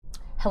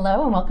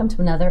Hello and welcome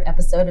to another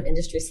episode of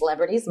Industry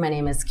Celebrities. My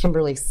name is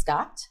Kimberly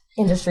Scott.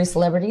 Industry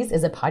Celebrities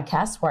is a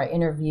podcast where I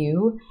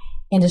interview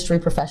industry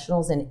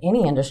professionals in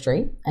any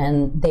industry,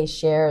 and they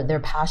share their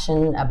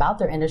passion about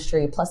their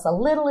industry plus a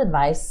little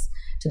advice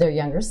to their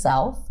younger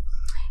self.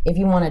 If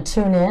you want to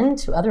tune in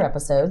to other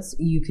episodes,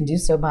 you can do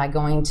so by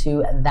going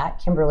to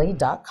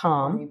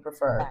thatkimberly.com. You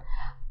prefer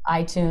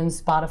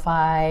iTunes,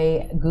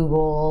 Spotify,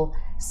 Google,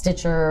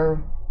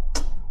 Stitcher,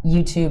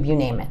 YouTube, you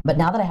name it. But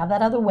now that I have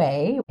that out of the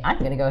way, I'm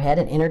going to go ahead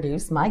and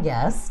introduce my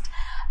guest,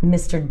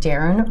 Mr.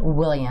 Darren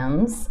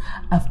Williams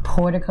of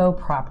Portico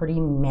Property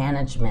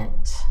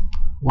Management.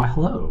 Why,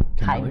 hello,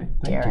 Kimberly. Hi,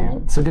 Thank Darren.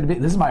 you. So good to be.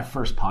 This is my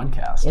first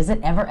podcast. Is it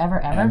ever?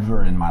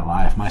 Ever in my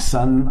life. My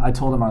son, I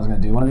told him I was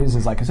going to do one of these.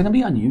 He's like, is it going to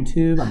be on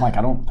YouTube? I'm like,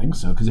 I don't think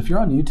so. Because if you're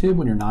on YouTube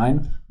when you're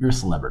 9, you're a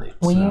celebrity.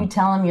 Will you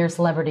tell him you're a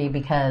celebrity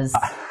because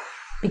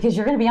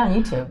you're going to be on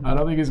YouTube? I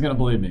don't think he's going to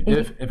believe me.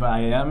 If I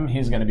am,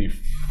 he's going to be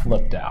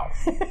flipped out.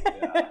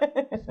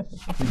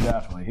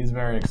 Definitely. He's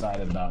very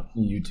excited about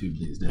YouTube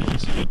these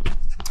days.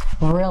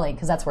 Really?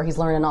 Because that's where he's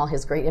learning all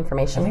his great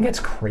information. I think it's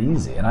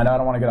crazy. And I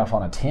don't want to get off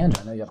on a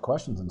tangent. I know you have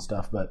questions and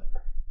stuff, but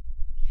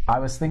I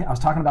was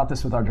talking about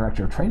this with our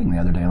director of training the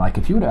other day. Like,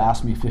 if you would have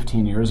asked me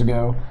 15 years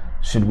ago,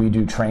 should we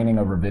do training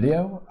over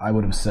video? I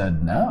would have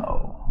said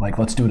no. Like,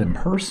 let's do it in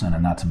person,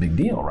 and that's a big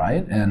deal,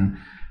 right? And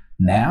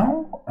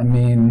now, I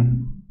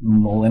mean,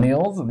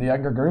 millennials and the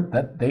younger group,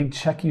 that they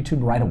check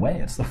YouTube right away.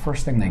 It's the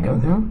first thing they go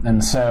to.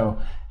 And so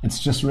it's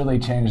just really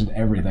changed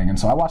everything. And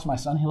so I watch my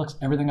son, he looks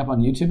everything up on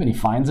YouTube and he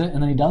finds it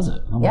and then he does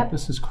it. And I'm like,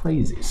 this is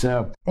crazy.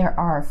 So there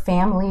are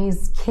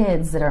families,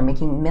 kids that are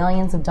making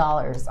millions of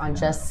dollars on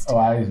just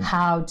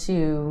how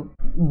to,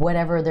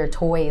 whatever their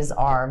toys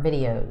are,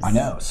 videos. I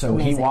know. So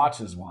he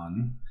watches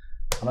one.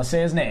 I'm going to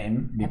say his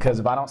name because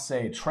if I don't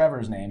say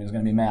Trevor's name, he's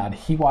going to be mad.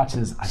 He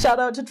watches... Shout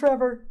out to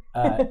Trevor.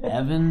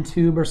 Evan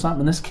Tube or something.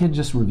 And this kid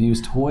just reviews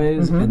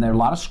toys and there's a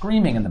lot of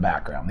screaming in the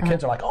background. The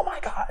kids are like, oh my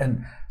God.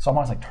 And so I'm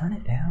always like, turn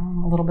it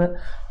down a little bit.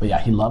 But yeah,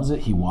 he loves it.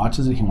 He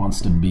watches it. He wants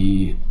to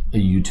be a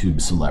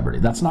YouTube celebrity.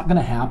 That's not going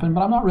to happen,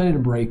 but I'm not ready to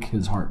break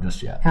his heart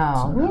just yet.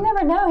 Oh, you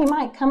never know. He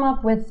might come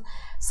up with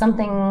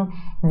something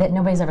that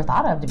nobody's ever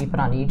thought of to be put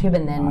onto YouTube,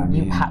 and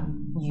then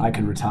I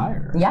could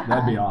retire. Yeah.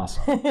 That'd be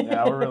awesome.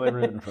 Yeah, we're really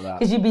rooting for that.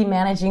 Because you'd be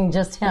managing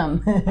just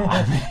him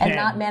and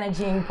not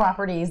managing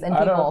properties and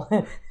people.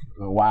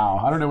 Wow.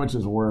 I don't know which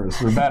is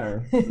worse or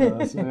better.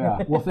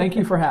 Yeah. Well, thank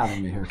you for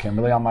having me here,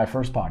 Kimberly, on my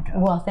first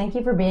podcast. Well, thank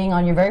you for being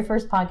on your very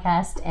first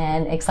podcast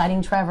and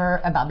exciting Trevor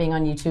about being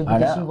on YouTube,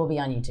 because you will be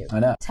on YouTube. I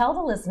know. Tell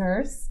the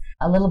listeners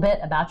a little bit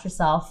about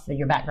yourself,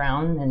 your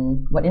background,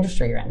 and what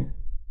industry you're in.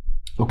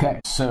 Okay,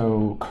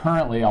 so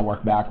currently I'll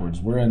work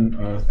backwards. We're in,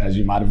 as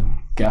you might have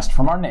guessed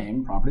from our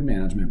name, property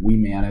management.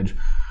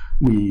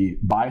 We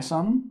buy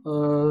some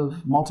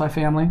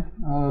multifamily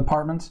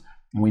apartments,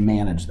 and we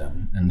manage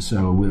them. And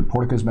so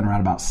Portico's been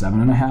around about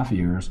 7.5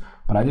 years,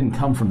 but I didn't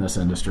come from this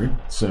industry.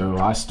 So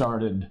I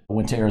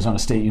went to Arizona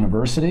State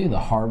University, the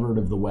Harvard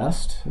of the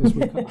West, as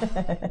we call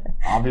it.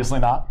 Obviously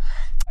not.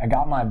 I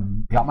got my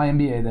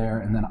MBA there,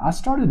 and then I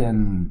started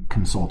in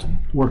consulting.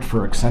 Worked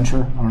for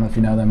Accenture. I don't know if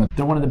you know them.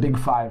 They're one of the big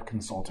 5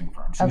 consulting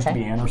firms. Used to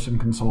be Andersen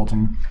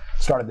Consulting.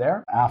 Started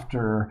there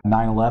after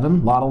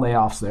 9/11. A lot of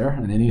layoffs there,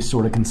 and any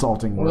sort of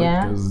consulting work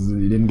because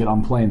you didn't get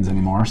on planes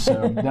anymore.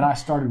 So then I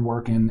started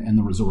working in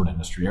the resort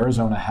industry.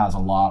 Arizona has a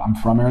lot. I'm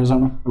from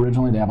Arizona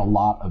originally. They have a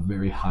lot of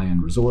very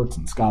high-end resorts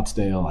in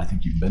Scottsdale. I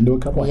think you've been to a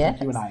couple. Yes. I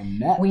think you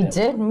and I met. We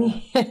did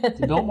meet.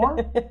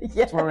 Biltmore? Yes.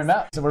 That's where we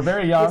met. So we're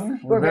very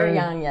young. We're very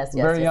young, yes.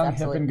 Very young,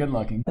 absolutely. hip, and good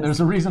looking. There's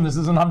a reason this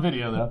isn't on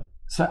video, though.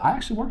 So I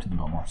actually worked at the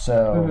Biltmore.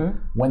 So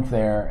went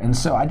there. And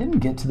so I didn't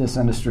get to this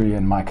industry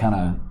in my kind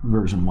of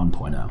version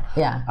 1.0.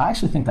 Yeah. I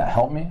actually think that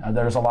helped me.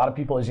 There's a lot of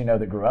people, as you know,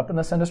 that grew up in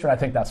this industry. I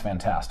think that's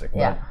fantastic.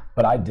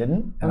 But I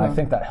didn't. And I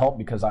think that helped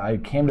because I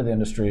came to the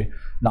industry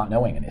not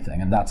knowing anything.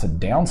 And that's a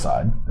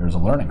downside. There's a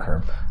learning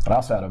curve. But I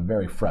also had a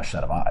very fresh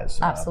set of eyes.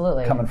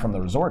 Absolutely. Coming from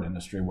the resort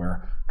industry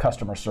where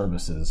customer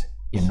service is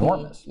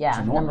enormous. Yeah, it's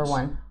enormous. number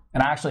one.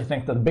 And I actually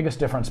think that the biggest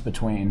difference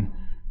between,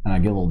 and I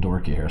get a little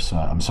dorky here, so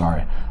I'm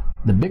sorry.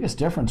 The biggest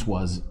difference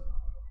was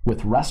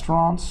with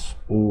restaurants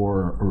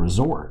or a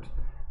resort,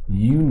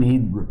 you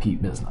need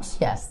repeat business.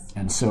 Yes.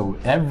 And so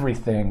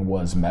everything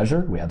was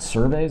measured. We had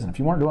surveys, and if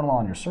you weren't doing well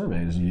on your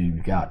surveys, you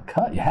got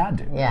cut. You had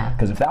to. Yeah.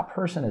 Because if that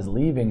person is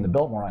leaving the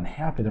Biltmore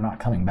unhappy, they're not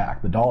coming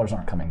back. The dollars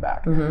aren't coming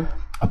back.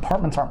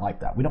 Apartments aren't like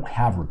that. We don't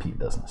have repeat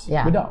business.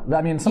 Yeah. We don't.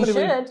 I mean, somebody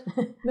You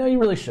should. No, you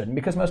really shouldn't,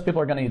 because most people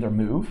are going to either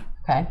move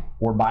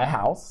or buy a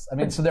house. I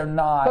mean, so they're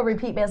not. But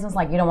repeat business,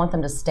 like you don't want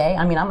them to stay?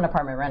 I mean, I'm an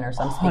apartment renter,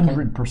 so I'm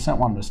speaking. 100%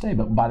 want them to stay,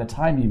 but by the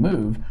time you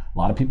move, a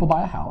lot of people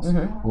buy a house.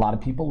 A lot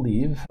of people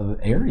leave the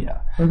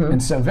area.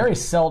 And so very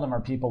seldom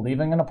are people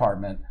leaving an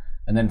apartment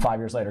and then 5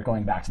 years later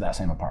going back to that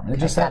same apartment.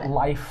 It's just that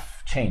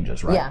life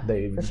changes, right? Yeah,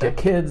 they get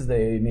kids,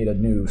 they need a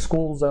new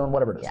school zone,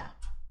 whatever it is. Yeah.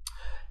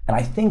 And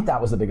I think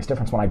that was the biggest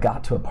difference. When I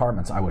got to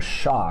apartments, I was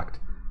shocked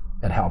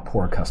at how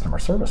poor customer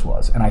service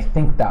was. And I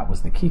think that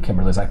was the key,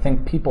 Kimberly, is I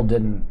think people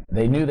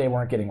they knew they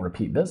weren't getting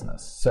repeat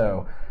business.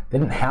 So they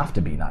didn't have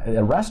to be.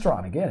 A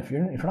restaurant, again, if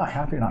you're not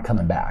happy, you're not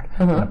coming back.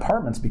 In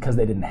apartments, because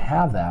they didn't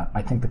have that,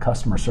 I think the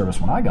customer service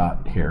when I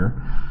got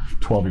here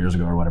 12 years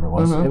ago or whatever it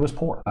was, it was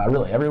poor.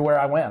 Really, everywhere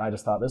I went, I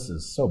just thought this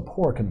is so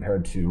poor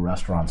compared to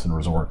restaurants and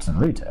resorts and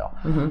retail.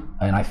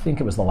 And I think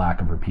it was the lack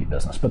of repeat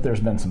business. But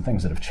there's been some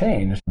things that have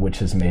changed, which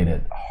has made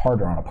it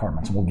harder on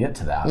apartments. And we'll get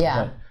to that.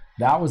 Yeah. But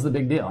that was the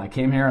big deal. I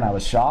came here and I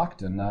was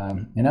shocked, and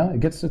it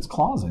gets its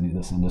claws into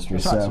this industry.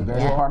 So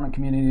various apartment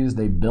communities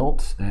they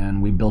built,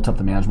 and we built up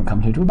the management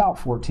company to about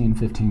 14,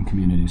 15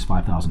 communities,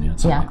 5,000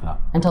 units, something like that.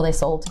 Until they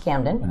sold to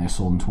Camden. And they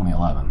sold in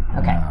 2011.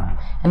 Okay.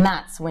 And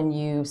that's when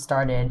you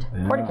started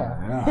Portico.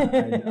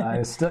 Yeah.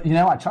 I still,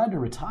 I tried to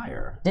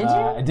retire. Did you?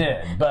 I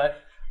did, but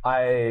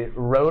I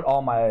wrote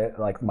all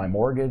my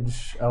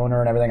mortgage owner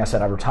and everything. I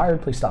said, I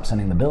retired, please stop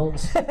sending the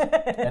bills.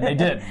 And they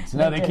did. So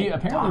no, they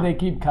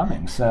keep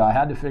coming. So I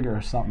had to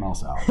figure something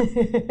else out.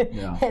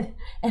 Yeah.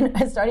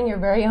 And starting your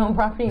very own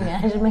property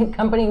management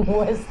company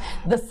was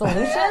the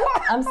solution?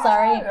 I'm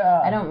sorry.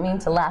 I don't mean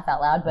to laugh out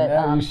loud,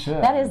 but you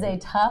should. that is a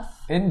tough...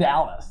 In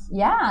Dallas.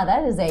 Yeah,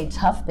 that is a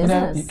tough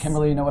business.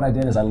 Kimberly, you know what I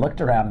did is I looked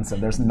around and said,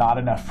 there's not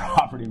enough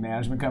property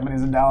management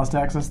companies in Dallas,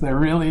 Texas.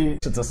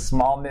 It's a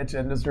small niche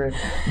industry.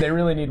 They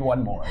really need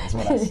one more, is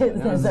what I said.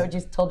 Is that what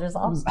you told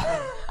yourself?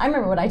 I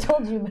remember what I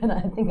told you, but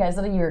I think I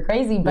said you were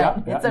crazy,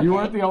 but it's okay. You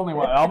weren't the only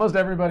one. Almost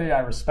everybody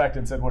I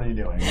respected said, what are you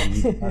doing?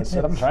 And I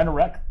said, I'm trying to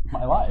wreck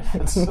my life.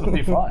 It'll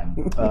be fine.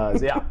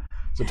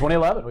 So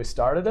 2011, we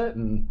started it,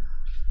 and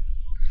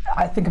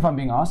I think if I'm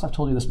being honest, I've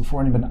told you this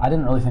before, I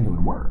didn't really think it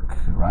would work,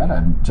 right?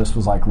 I just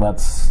was like,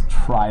 let's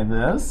try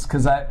this,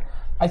 because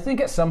I think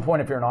at some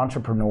point if you're an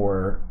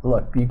entrepreneur,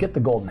 look, you get the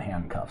golden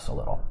handcuffs a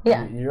little.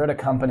 Yeah. You're at a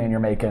company and you're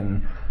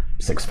making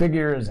 6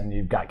 figures and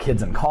you've got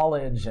kids in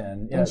college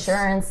and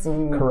insurance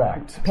and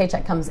correct.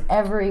 Paycheck comes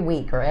every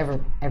week or every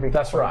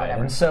That's right.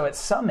 Whatever. And so at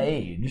some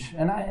age,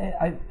 and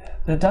I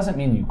it doesn't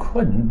mean you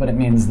couldn't, but it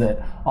means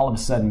that all of a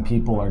sudden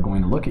people are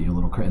going to look at you a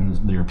little crazy,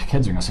 and your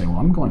kids are going to say, well,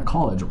 I'm going to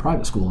college or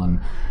private school and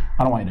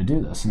I don't want you to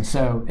do this. And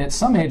so at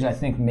some age, I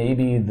think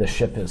maybe the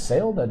ship has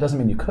sailed. That doesn't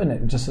mean you couldn't.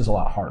 It just is a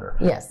lot harder.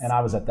 Yes. And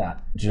I was at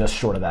that, just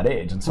short of that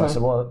age. And so I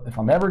said, well, if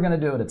I'm ever going to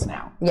do it, it's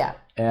now. Yeah.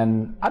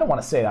 And I don't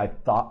want to say I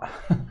thought...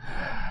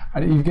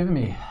 You've given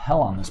me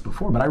hell on this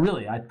before, but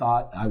I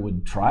thought I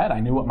would try it. I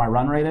knew what my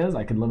run rate is.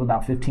 I could live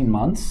about 15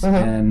 months,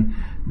 and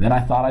then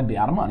I thought I'd be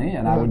out of money,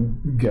 and I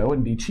would go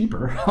and be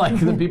cheaper. Like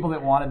the people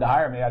that wanted to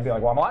hire me, I'd be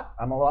like, well,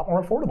 I'm a lot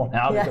more affordable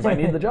now because I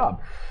need the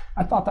job.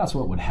 I thought that's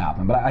what would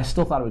happen, but I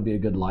still thought it would be a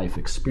good life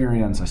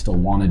experience. I still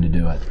wanted to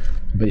do it,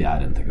 but I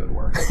didn't think it would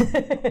work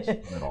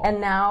at all.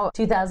 And now,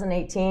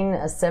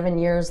 2018, 7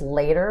 years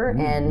later,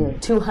 and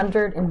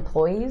 200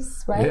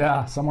 employees, right?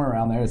 Yeah, somewhere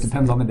around there. It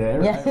depends on the day,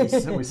 right?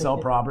 Yeah. We sell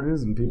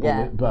properties and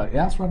people, but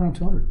it's right around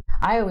 200.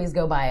 I always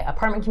go by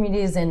apartment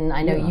communities, and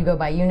I know you go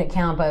by unit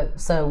count,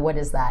 but so what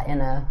is that in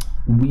a...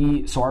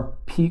 So our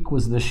peak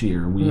was this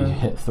year. We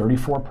hit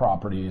 34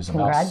 proproperties.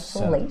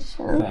 Congratulations.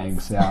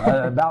 Thanks.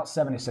 Yeah, about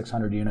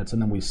 7,600 units,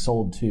 and then we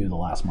sold 2 the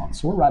last month.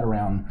 So we're right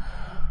around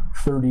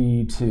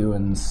 32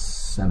 and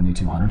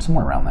 7,200,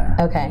 somewhere around there.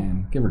 Okay. I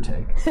mean, give or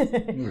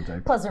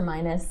take. Plus or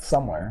minus.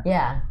 Somewhere.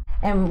 Yeah.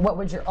 And what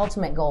would your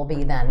ultimate goal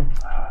be then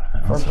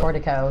for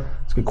Portico?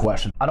 It's a good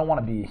question. I don't want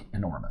to be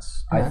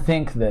enormous. I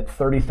think that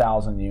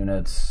 30,000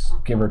 units,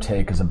 give or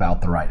take, is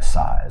about the right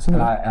size.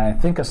 And I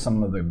think of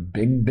some of the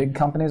big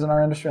companies in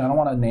our industry, and I don't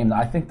want to name them.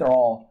 I think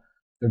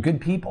they're good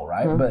people,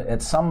 right? But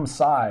at some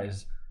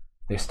size,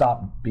 they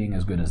stop being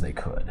as good as they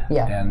could.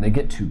 Yeah. And they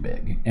get too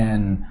big.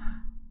 And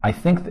I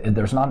think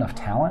there's not enough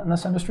talent in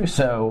this industry.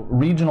 So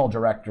regional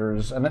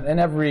directors, and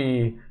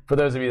for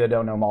those of you that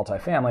don't know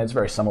multifamily, it's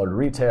very similar to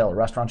retail or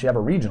restaurants. You have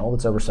a regional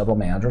that's over several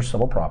managers,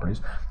 several properties.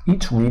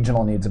 Each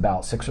regional needs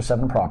about 6 or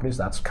 7 properties.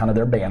 That's kind of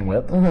their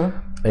bandwidth.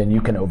 And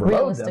you can overload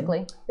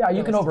Realistically. them. Yeah,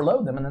 you can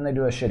overload them, and then they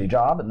do a shitty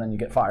job, and then you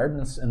get fired,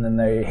 and then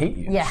they hate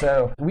you. Yeah.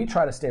 So we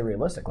try to stay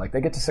realistic. Like they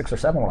get to 6 or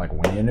 7, we're like,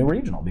 we need a new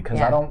regional, because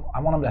I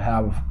want them to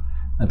have,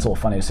 it's a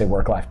little funny to say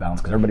work-life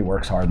balance, because everybody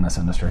works hard in this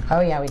industry.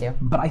 Oh yeah, we do.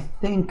 But I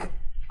think,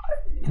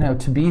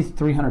 to be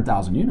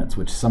 300,000 units,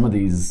 which some of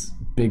these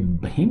big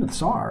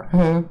behemoths are,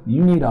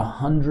 you need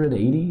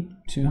 180,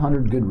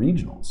 200 good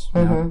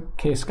regionals.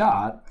 Kay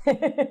Scott,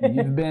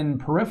 you've been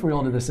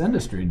peripheral to this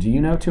industry. Do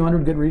you know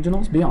 200 good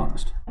regionals? Be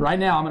honest. Right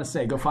now, I'm going to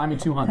say, go find me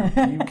 200.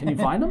 Can you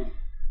find them?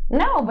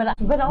 No,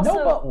 but also...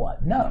 No, but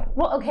what? No.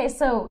 Well, okay,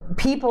 so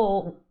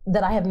people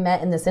that I have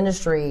met in this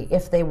industry,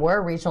 if they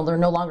were regional, they're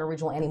no longer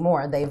regional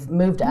anymore. They've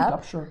moved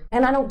up. Sure.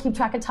 And I don't keep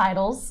track of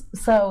titles,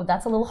 so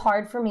that's a little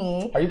hard for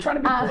me. Are you trying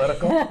to be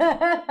political?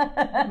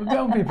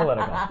 Don't be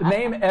political.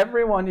 Name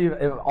everyone,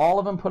 if all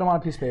of them put them on a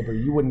piece of paper,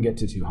 you wouldn't get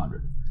to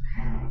 200.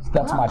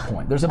 That's my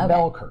point. There's a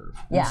bell curve.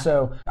 And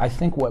so I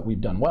think what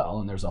we've done well,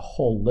 and there's a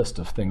whole list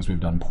of things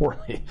we've done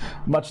poorly,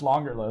 much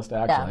longer list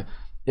actually,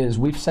 is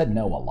we've said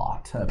no a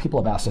lot.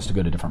 People have asked us to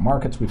go to different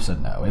markets. We've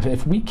said no.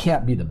 If we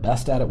can't be the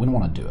best at it, we don't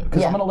want to do it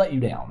because I'm going to let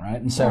you down,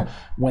 right? And so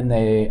when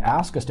they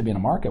ask us to be in a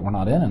market we're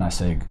not in, and I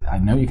say, I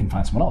know you can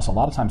find someone else. A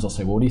lot of times they'll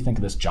say, well, what do you think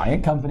of this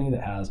giant company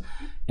that has,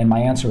 and my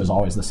answer is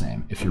always the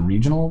same. If your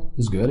regional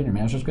is good and your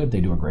manager is good, they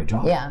do a great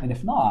job. Yeah. And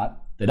if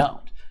not, they don't.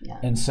 Yeah.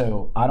 And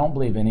so I don't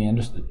believe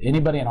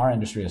anybody in our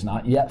industry has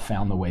not yet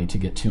found the way to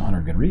get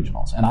 200 good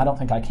regionals. And I don't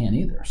think I can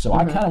either. So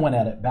I kind of went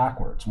at it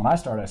backwards. When I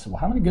started, I said,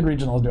 well, how many good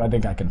regionals do I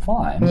think I can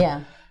find?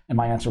 Yeah. And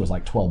my answer was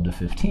like 12 to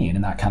 15.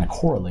 And that kind of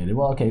correlated,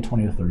 well, okay,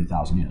 20 to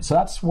 30,000 units. So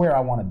that's where I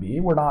want to be.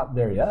 We're not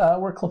there yet.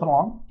 We're clipping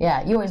along.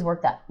 Yeah, you always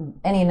work that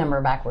any number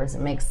backwards.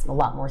 It makes a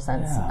lot more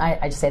sense. Yeah.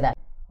 I just say that.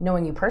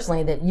 Knowing you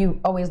personally, that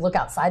you always look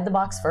outside the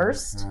box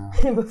first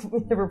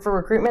for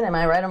recruitment. Am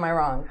I right or am I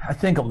wrong? I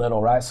think a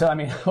little, right? So, I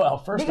mean, well,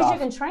 first because off, you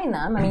can train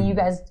them. I mean, you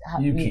guys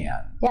have... You can.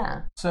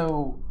 Yeah.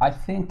 So I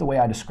think the way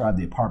I describe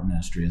the apartment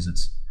industry is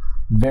it's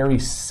very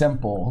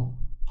simple.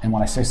 And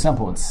when I say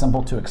simple, it's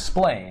simple to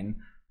explain.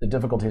 The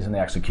difficulties in the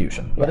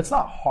execution. But it's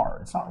not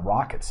hard. It's not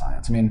rocket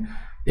science. I mean,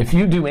 if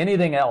you do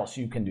anything else,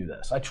 you can do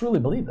this. I truly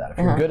believe that if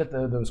you're good at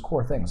those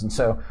core things. And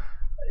so,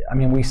 I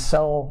mean, we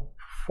sell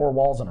 4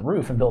 walls and a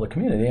roof and build a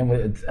community. And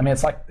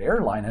it's like the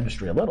airline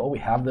industry a little. We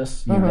have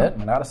this unit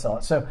and we got to sell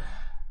it. So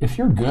if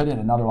you're good in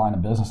another line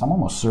of business, I'm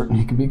almost certain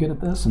you can be good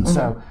at this. And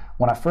so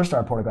when I first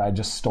started Portico, I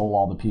just stole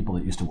all the people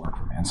that used to work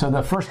for me. And so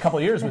the first couple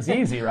of years was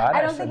easy, right?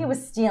 I don't think it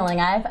was stealing.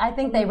 I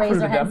think they raised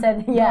their hand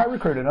and said, I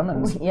recruited them.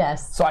 And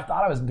yes. So I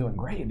thought I was doing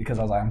great because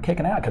I was like, I'm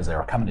kicking out because they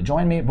were coming to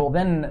join me. Well,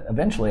 then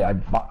eventually I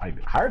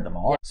hired them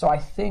all. So I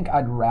think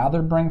I'd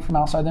rather bring from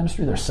outside the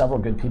industry. There's several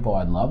good people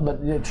I'd love,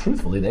 but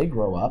truthfully, they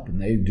grow up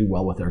and they do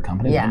well with their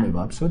company. They move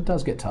up. So it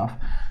does get tough.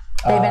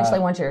 They eventually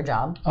want your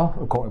job. Oh,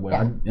 of course.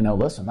 Well,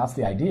 listen, that's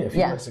the idea. If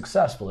you do it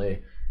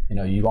successfully,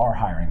 you are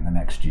hiring the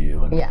next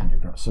you.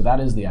 And so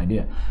that is the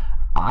idea.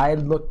 I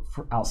look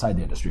for outside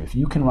the industry. If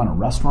you can run a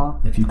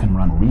restaurant, if you can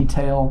run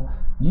retail,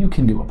 you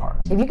can do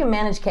apartments. If you can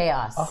manage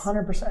chaos.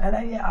 100%.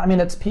 And I mean,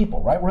 it's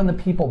people, right? We're in the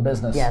people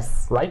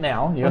business right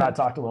now. You and I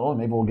talked a little, and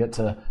maybe we'll get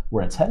to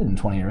where it's headed in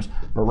 20 years.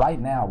 But right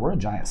now, we're a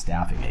giant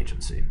staffing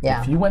agency.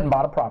 Yeah. If you went and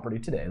bought a property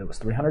today that was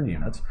 300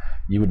 units,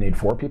 you would need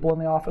 4 people in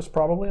the office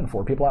probably and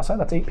 4 people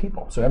outside. That's 8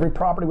 people. So every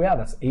property we have,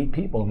 that's 8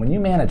 people. And when you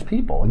manage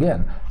people,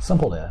 again,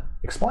 simple to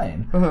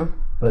explain,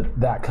 but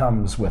that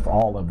comes with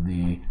all of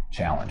the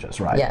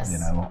challenges, right? Yes.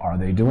 Are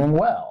they doing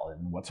well?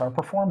 And what's our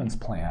performance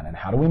plan? And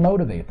how do we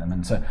motivate them?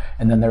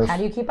 And then there's... How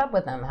do you keep up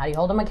with them? How do you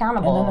hold them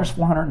accountable? And then there's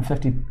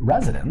 450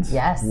 residents.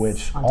 Yes.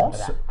 Which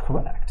also...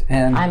 Correct.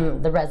 And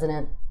I'm the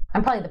resident.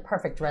 I'm probably the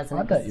perfect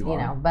resident. I bet you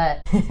are.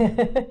 But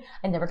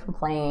I never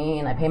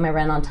complain. I pay my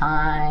rent on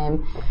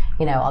time,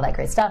 all that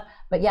great stuff.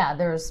 But yeah,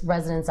 there's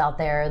residents out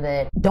there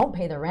that don't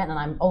pay their rent, and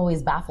I'm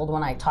always baffled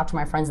when I talk to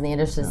my friends in the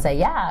industry and say,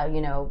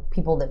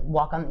 people that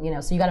walk on,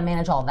 so you got to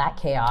manage all that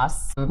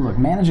chaos. Look,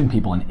 managing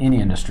people in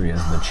any industry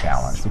is the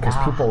challenge because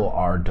people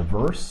are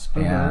diverse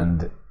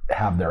and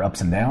have their ups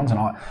and downs and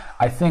all.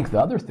 I think the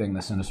other thing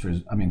this industry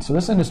is, so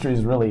this industry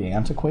is really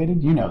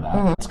antiquated. You know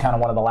that. It's kind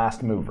of one of the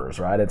last movers,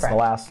 right? It's the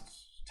last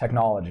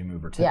technology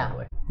mover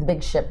typically. Yeah, the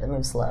big ship that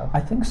moves slow.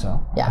 I think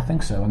so. Yeah. I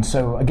think so. And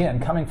so again,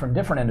 coming from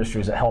different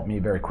industries, it helped me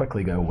very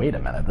quickly go, wait a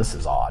minute, this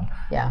is odd.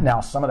 Yeah.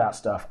 Now some of that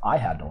stuff I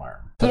had to learn.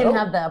 You didn't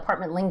have the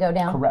apartment lingo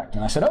down? Correct.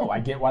 And I said,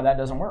 I get why that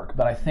doesn't work.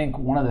 But I think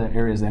one of the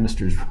areas the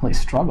industry's really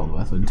struggled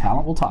with, and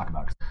talent we'll talk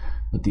about,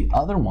 but the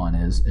other one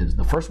is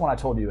the first one I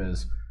told you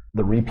is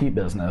the repeat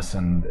business,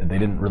 and they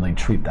didn't really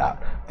treat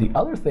that. The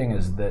other thing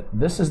is that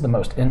this is the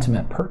most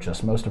intimate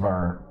purchase. Most of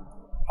our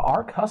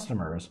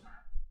customers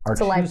are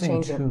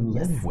choosing to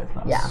live with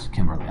us,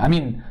 Kimberly. I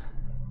mean,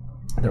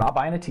 they're not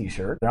buying a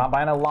T-shirt. They're not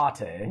buying a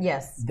latte.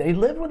 Yes. They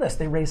live with us.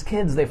 They raise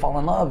kids. They fall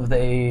in love.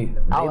 They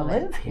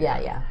live here.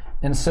 Yeah.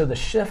 And so the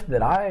shift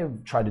that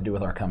I've tried to do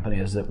with our company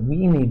is that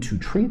we need to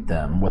treat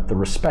them with the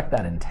respect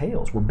that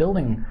entails. We're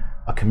building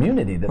a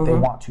community that they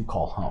want to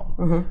call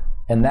home.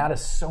 And that is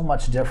so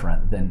much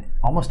different than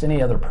almost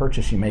any other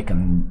purchase you make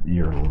in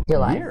your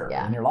year,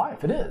 in your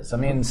life. It is. I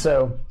mean,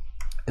 so...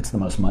 It's the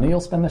most money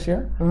you'll spend this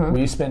year. Will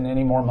you spend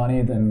any more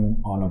money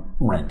than on a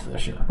rent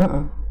this year?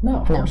 No,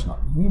 of course not.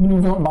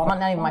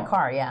 Not even my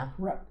car,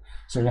 Right.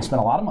 So you're going to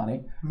spend a lot of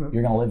money.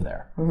 You're going to live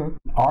there.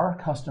 Our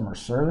customer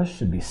service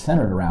should be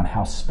centered around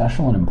how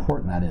special and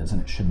important that is,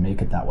 and it should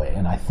make it that way.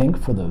 And I think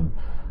for the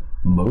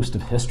most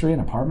of history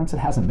in apartments, it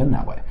hasn't been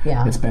that way.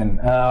 Yeah. It's been,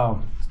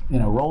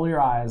 roll your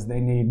eyes.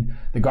 They need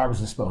the garbage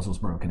disposal's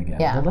broken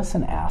again. Yeah. Well,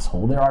 listen,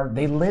 asshole.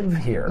 They live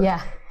here.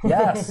 Yeah.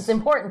 Yes. It's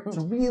important. It's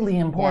really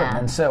important. Yeah.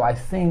 And so I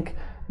think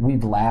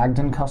we've lagged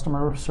in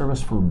customer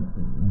service for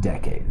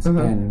decades,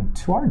 and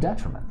to our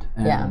detriment.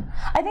 And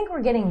I think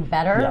we're getting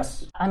better.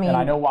 Yes. I mean, and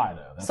I know why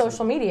though.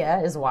 Social media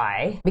is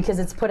why, because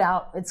it's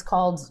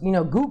called,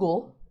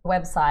 Google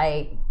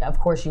website. Of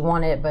course you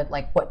want it, but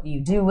like, what do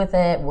you do with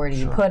it? Where do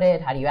you put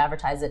it? How do you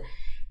advertise it?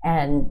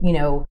 And,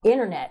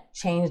 internet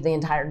changed the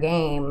entire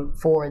game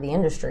for the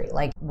industry,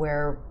 like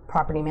where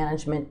property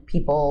management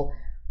people,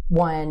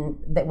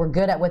 that were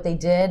good at what they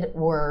did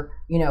were,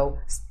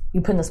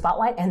 you put in the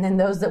spotlight, and then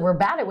those that were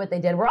bad at what they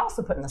did were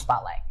also put in the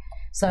spotlight.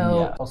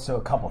 So, So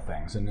a couple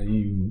things, and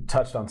you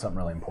touched on something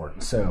really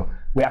important. So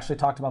we actually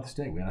talked about this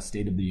today. We had a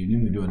State of the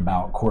Union. We do it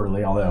about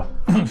quarterly, although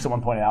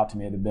someone pointed out to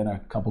me it had been a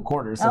couple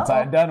quarters since I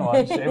had done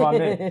one. Shame on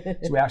me.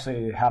 So we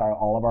actually had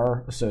all of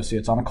our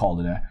associates on a call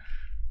today,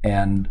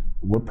 and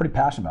we're pretty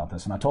passionate about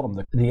this. And I told them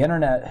that the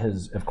internet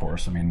has, of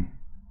course,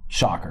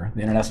 shocker,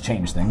 the internet's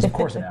changed things. Of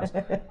course it has.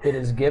 It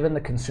has given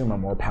the consumer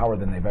more power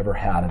than they've ever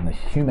had in the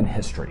human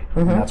history.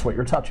 And that's what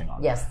you're touching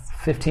on. Yes.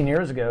 15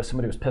 years ago,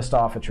 somebody was pissed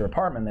off at your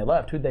apartment and they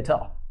left. Who'd they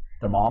tell?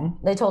 Their mom?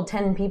 They told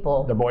 10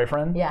 people. Their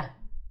boyfriend? Yeah.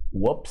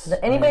 Whoops.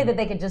 Anybody that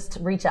they could just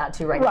reach out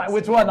to right now. Right,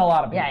 which wasn't a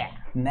lot of people. Yeah.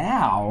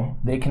 Now,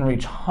 they can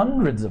reach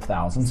hundreds of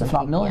thousands, if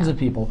not millions of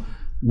people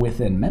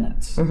within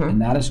minutes.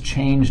 And that has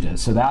changed it.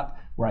 So that,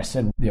 where I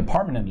said the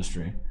apartment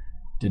industry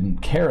didn't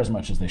care as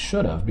much as they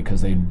should have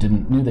because they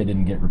knew they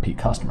didn't get repeat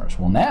customers.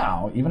 Well,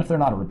 now, even if they're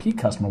not a repeat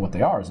customer, what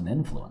they are is an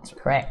influencer.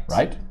 Correct.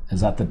 Right?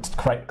 Is that the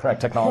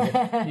correct technology?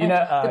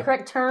 The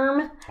correct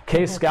term?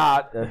 Kay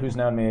Scott, who's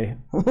known me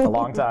a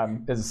long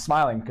time, is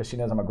smiling because she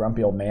knows I'm a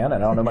grumpy old man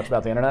and I don't know much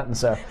about the internet. And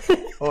so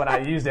when I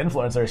used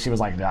influencer, she was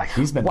like,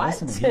 he's been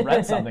listening. He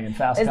read something in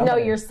Fast Company. No,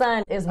 your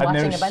son is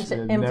watching a bunch of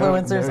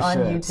influencers on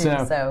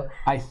YouTube. So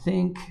I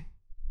think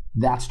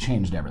that's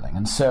changed everything.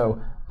 And so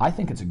I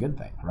think it's a good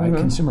thing, right?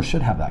 Consumers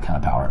should have that kind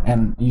of power.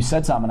 And you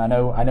said something, I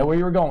know where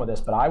you were going with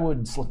this, but I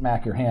would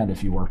smack your hand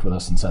if you worked with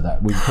us and said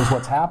that. Because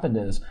what's happened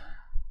is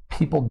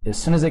people, as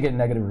soon as they get a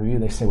negative review,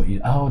 they say,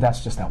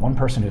 that's just that one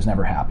person who's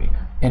never happy.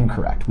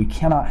 Incorrect. We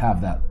cannot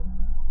have that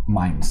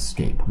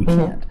mindscape. We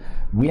can't.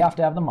 We have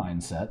to have the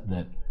mindset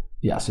that,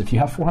 yes, if you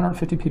have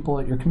 450 people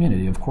at your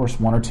community, of course,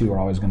 one or two are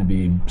always going to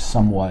be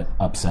somewhat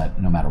upset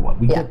no matter what.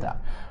 We get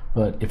that.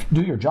 But if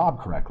you do your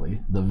job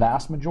correctly, the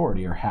vast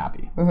majority are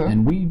happy.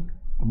 And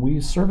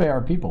we survey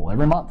our people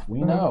every month. We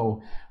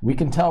know, we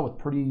can tell with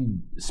pretty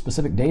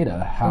specific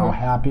data how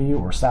happy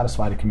or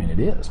satisfied a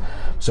community is.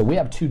 So we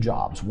have two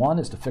jobs. One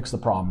is to fix the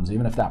problems,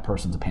 even if that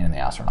person's a pain in the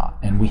ass or not.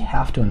 And we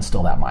have to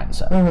instill that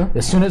mindset.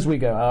 As soon as we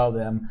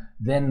go,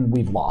 then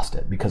we've lost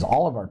it, because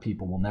all of our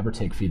people will never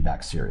take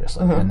feedback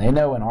seriously. And they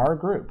know in our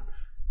group,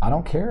 I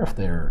don't care if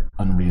they're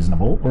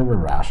unreasonable or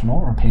irrational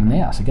or a pain in the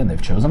ass. Again,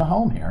 they've chosen a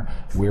home here.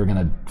 We're going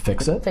to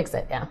fix it. Fix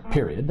it, yeah.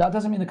 Period. That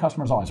doesn't mean the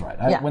customer's always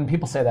right. When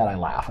people say that, I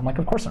laugh. I'm like,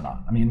 of course they're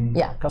not.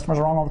 Customers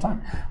are wrong all the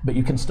time. But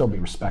you can still be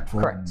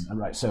respectful. Correct.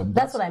 Right. So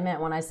that's what I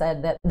meant when I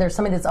said that there's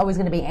somebody that's always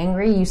going to be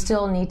angry. You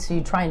still need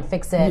to try and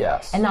fix it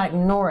and not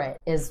ignore it,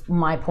 is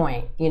my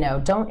point.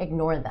 Don't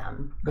ignore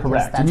them.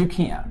 Correct. And you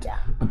can't. Yeah.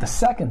 But the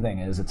second thing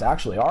is, it's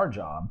actually our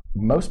job.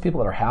 Most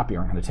people that are happy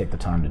aren't going to take the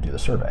time to do the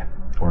survey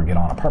or get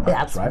on apartment.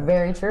 That's right?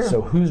 Very true. So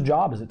whose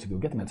job is it to go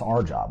get them? It's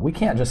our job. We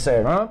can't just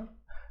say,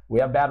 we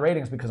have bad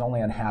ratings because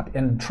only unhappy.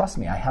 And trust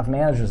me, I have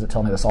managers that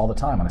tell me this all the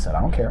time. And I said, I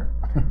don't care.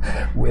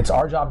 It's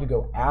our job to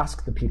go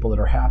ask the people that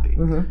are happy.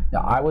 Now,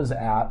 I was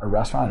at a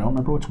restaurant, I don't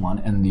remember which one,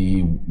 and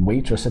the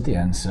waitress at the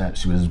end said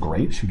she was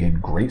great. She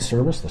gave great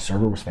service. The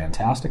server was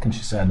fantastic. And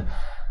she said,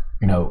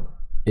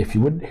 if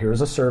you would,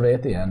 here's a survey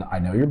at the end. I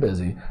know you're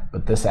busy,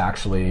 but this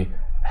actually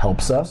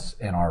helps us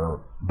in our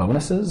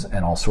bonuses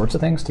and all sorts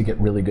of things to get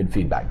really good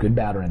feedback, good,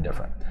 bad, or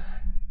indifferent.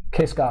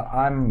 Okay, Scott,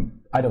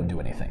 I don't do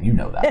anything. You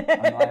know that.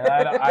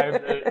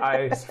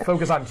 I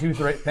focus on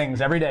 2-3 things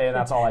every day, and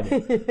that's all I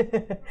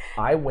do.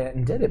 I went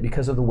and did it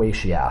because of the way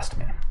she asked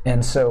me.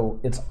 And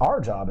so it's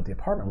our job at the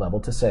apartment level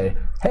to say,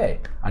 hey,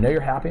 I know you're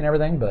happy and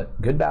everything, but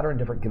good, bad, or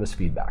indifferent, give us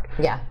feedback.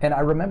 Yeah. And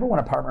I remember when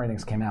apartment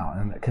ratings came out,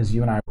 and because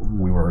you and I,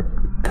 we were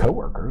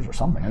coworkers or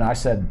something, and I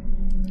said,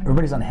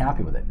 everybody's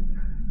unhappy with it.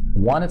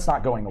 One, it's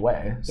not going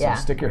away, so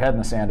stick your head in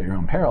the sand at your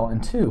own peril.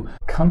 And two,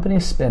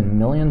 companies spend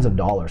millions of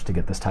dollars to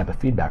get this type of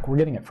feedback. We're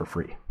getting it for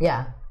free.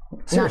 Yeah.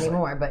 Seriously. Not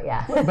anymore, but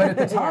yeah. But at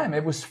the time,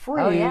 it was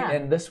free,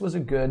 and this was a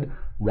good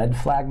red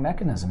flag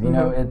mechanism.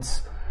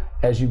 It's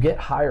as you get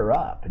higher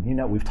up,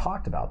 and we've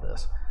talked about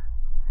this,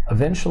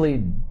 eventually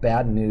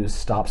bad news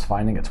stops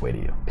finding its way to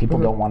you. People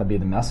don't want to be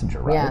the messenger,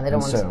 right? Yeah, they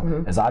don't want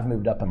to. As I've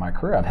moved up in my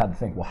career, I've had to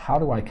think, well, how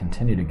do I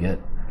continue to get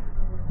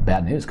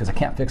bad news, because I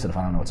can't fix it if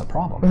I don't know it's a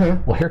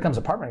problem. Well, here comes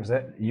apartment ratings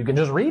that you can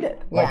just read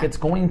it. Like, it's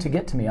going to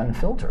get to me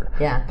unfiltered.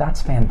 Yeah.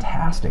 That's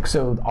fantastic.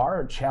 So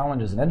our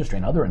challenge as an industry,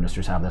 and other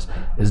industries have this,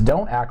 is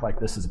don't act like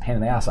this is a pain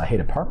in the ass. I hate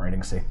apartment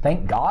ratings. Say,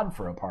 thank God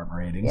for apartment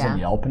ratings and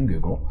Yelp and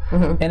Google.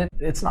 And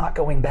it's not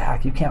going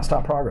back. You can't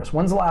stop progress.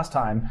 When's the last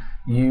time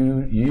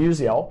you used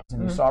Yelp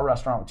and you saw a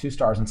restaurant with 2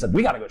 stars and said,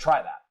 we got to go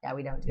try that? Yeah,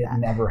 we don't do that. It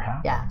never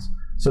happens. Yeah.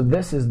 So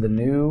this is the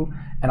new,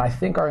 and I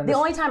think our industry... The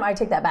only time I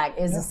take that back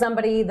is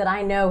somebody that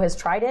I know has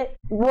tried it.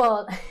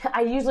 Well,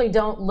 I usually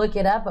don't look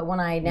it up, but when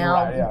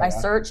I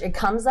search, it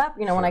comes up.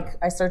 When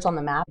I search on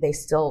the map, they'll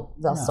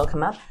still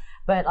come up.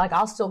 But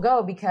I'll still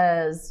go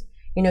because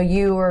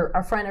you or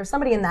a friend or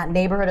somebody in that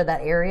neighborhood or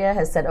that area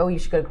has said, oh, you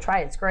should go try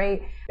it. It's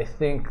great. I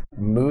think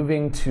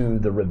moving to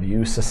the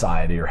review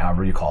society, or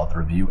however you call it, the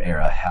review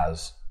era,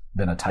 has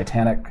been a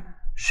titanic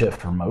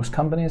shift for most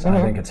companies, and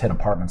I think it's hit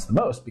apartments the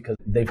most because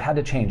they've had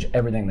to change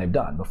everything they've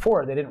done.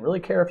 Before, they didn't really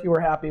care if you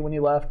were happy when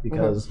you left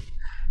because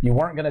you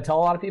weren't going to tell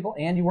a lot of people,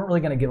 and you weren't really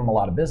going to give them a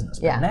lot of business.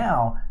 But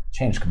now,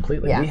 changed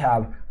completely. Yeah. We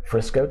have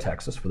Frisco,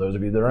 Texas. For those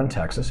of you that are in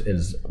Texas,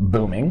 is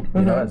booming.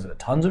 You know, has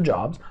tons of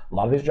jobs. A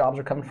lot of these jobs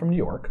are coming from New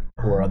York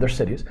or other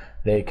cities.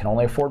 They can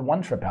only afford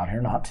one trip out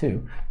here, not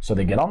two. So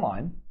they get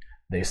online,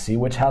 they see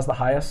which has the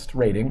highest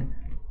rating,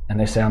 and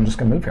they say, I'm just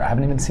going to move here. I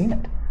haven't even seen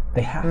it.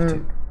 They have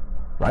to,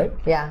 right?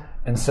 Yeah.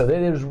 And so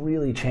it has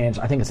really changed.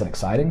 I think it's an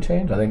exciting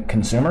change. I think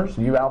consumers,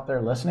 you out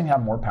there listening,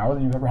 have more power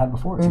than you've ever had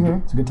before.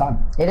 It's a good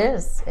time. It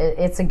is.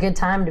 It's a good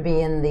time to be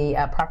in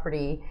the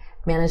property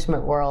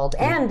management world.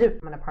 And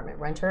I'm an apartment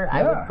renter.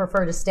 I would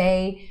prefer to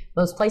stay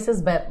most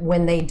places, but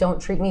when they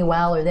don't treat me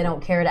well or they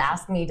don't care to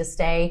ask me to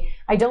stay,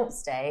 I don't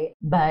stay.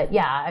 But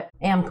yeah, I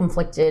am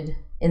conflicted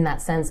in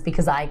that sense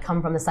because I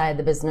come from the side of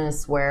the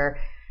business where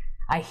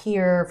I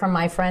hear from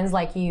my friends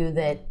like you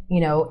that,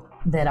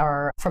 that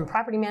are from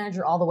property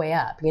manager all the way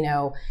up.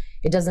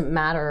 It doesn't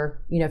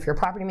matter, if you're a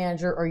property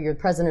manager or you're the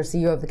president or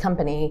CEO of the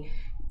company,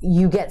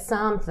 you get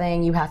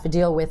something you have to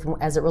deal with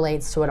as it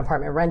relates to an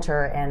apartment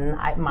renter. And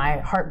my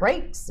heart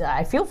breaks.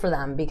 I feel for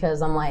them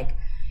because I'm like,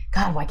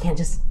 God, why can't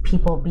just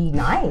people be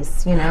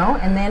nice,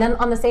 And then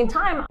on the same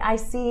time, I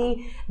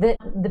see that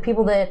the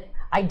people that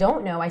I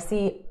don't know, I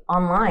see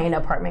online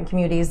apartment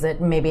communities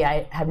that maybe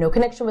I have no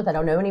connection with, I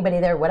don't know anybody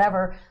there,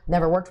 whatever,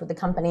 never worked with the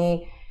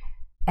company,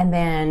 and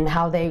then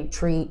how they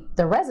treat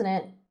the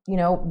resident,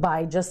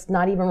 by just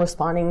not even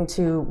responding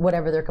to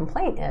whatever their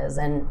complaint is.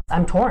 And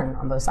I'm torn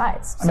on both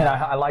sides. I mean,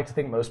 I like to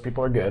think most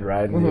people are good,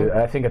 right?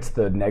 I think it's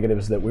the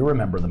negatives that we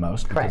remember the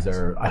most because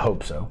I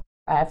hope so.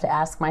 I have to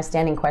ask my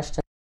standing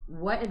question.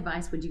 What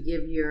advice would you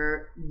give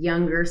your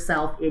younger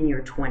self in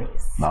your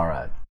 20s? All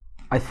right.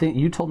 I think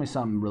you told me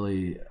something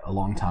really a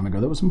long time ago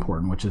that was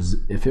important, which is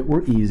if it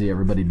were easy,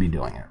 everybody'd be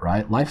doing it,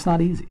 right? Life's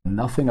not easy.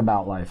 Nothing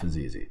about life is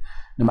easy.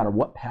 No matter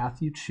what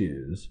path you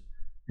choose,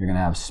 you're going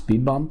to have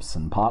speed bumps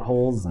and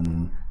potholes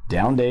and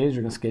down days.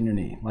 You're going to skin your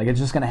knee. Like, it's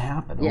just going to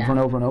happen over and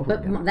over and over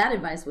again. But that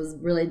advice was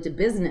related to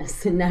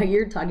business, and now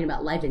you're talking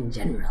about life in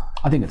general.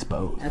 I think it's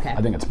both. Okay.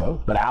 I think it's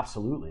both, but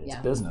absolutely, it's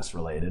business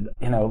related.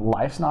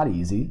 Life's not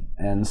easy,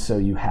 and so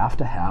you have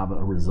to have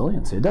a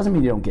resiliency. It doesn't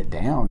mean you don't get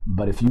down,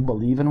 but if you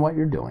believe in what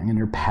you're doing and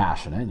you're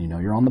passionate, and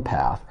you're on the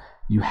path,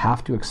 you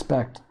have to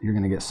expect you're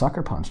going to get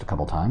sucker punched a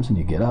couple times, and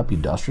you get up, you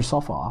dust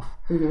yourself off.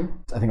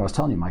 I think I was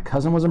telling you, my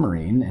cousin was a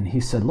Marine, and he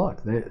said,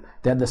 look, they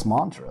had this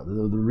mantra.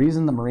 The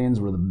reason the Marines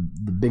were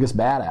the biggest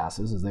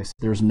badasses is they said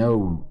there's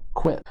no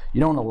quit. You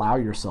don't allow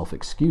yourself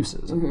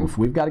excuses. If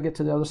we've got to get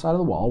to the other side of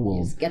the wall,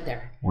 we'll just get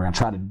there. We're going to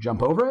try to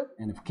jump over it,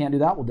 and if we can't do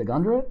that, we'll dig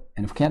under it,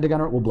 and if we can't dig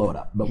under it, we'll blow it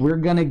up. But we're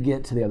going to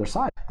get to the other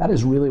side. That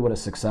is really what a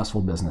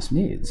successful business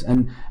needs.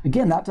 And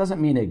again, that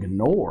doesn't mean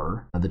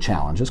ignore the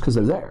challenges, because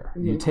they're there.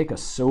 You take a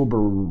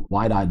sober,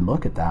 wide-eyed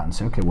look at that and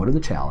say, okay, what are the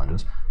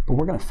challenges? But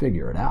we're going to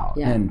figure it out.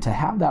 And to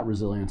have that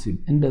resiliency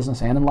in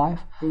business and in life,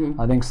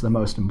 I think is the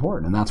most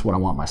important. And that's what I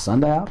want my son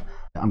to have.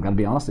 I'm going to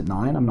be honest, at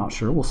 9, I'm not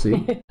sure. We'll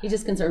see. He's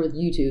just concerned with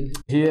YouTube.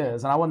 He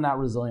is. And I wasn't that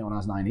resilient when I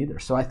was 9 either.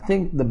 So I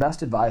think the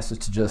best advice is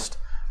to just,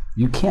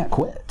 you can't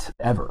quit,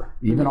 ever.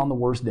 Even on the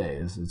worst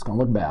days. It's going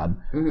to look bad.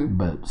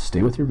 But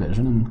stay with your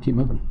vision and keep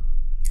moving.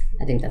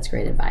 I think that's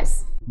great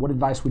advice. What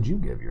advice would you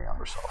give your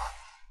younger self?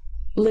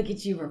 Look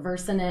at you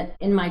reversing it.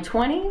 In my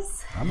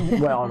 20s?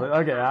 Well,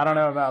 okay, I don't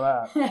know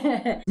about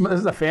that. This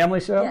is a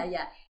family show?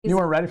 Yeah. You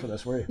weren't ready for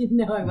this, were you?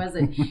 No, I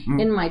wasn't.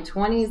 In my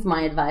 20s,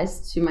 my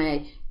advice to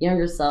my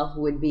younger self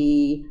would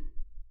be,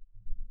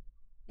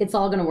 it's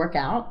all going to work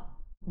out.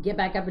 Get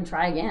back up and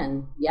try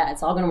again. Yeah,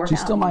 it's all going to work out. Did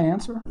you steal my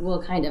answer?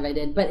 Well, kind of, I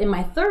did. But in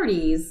my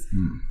 30s,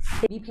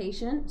 be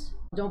patient.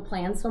 Don't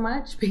plan so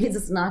much because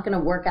it's not going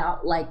to work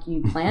out like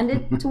you planned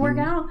it to work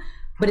out.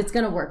 But it's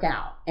going to work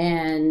out,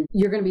 and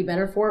you're going to be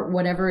better for it,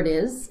 whatever it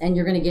is, and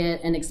you're going to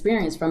get an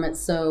experience from it.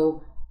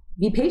 So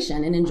be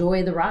patient and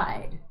enjoy the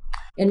ride.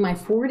 In my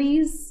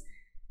 40s...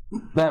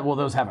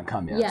 those haven't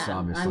come yet, so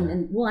obviously.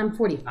 I'm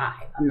 45.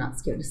 I'm not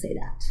scared to say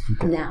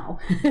that now.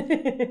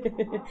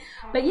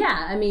 But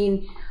yeah, I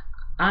mean,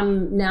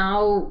 I'm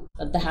now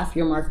at the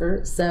half-year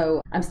marker, so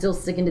I'm still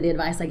sticking to the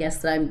advice, I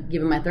guess, that I'm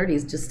giving my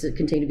 30s, just to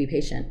continue to be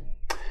patient.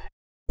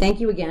 Thank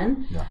you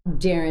again,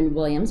 Darren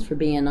Williams, for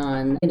being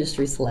on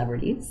Industry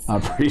Celebrities. I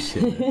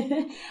appreciate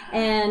it.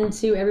 And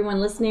to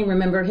everyone listening,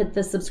 remember, hit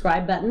the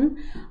subscribe button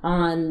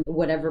on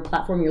whatever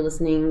platform you're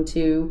listening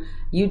to,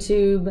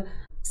 YouTube,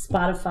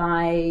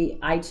 Spotify,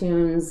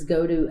 iTunes.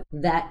 Go to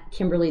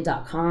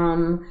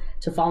thatkimberly.com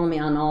to follow me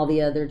on all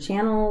the other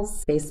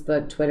channels,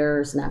 Facebook,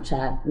 Twitter,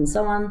 Snapchat, and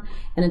so on.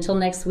 And until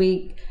next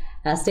week,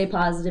 stay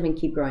positive and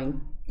keep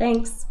growing.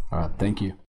 Thanks. All right, thank you.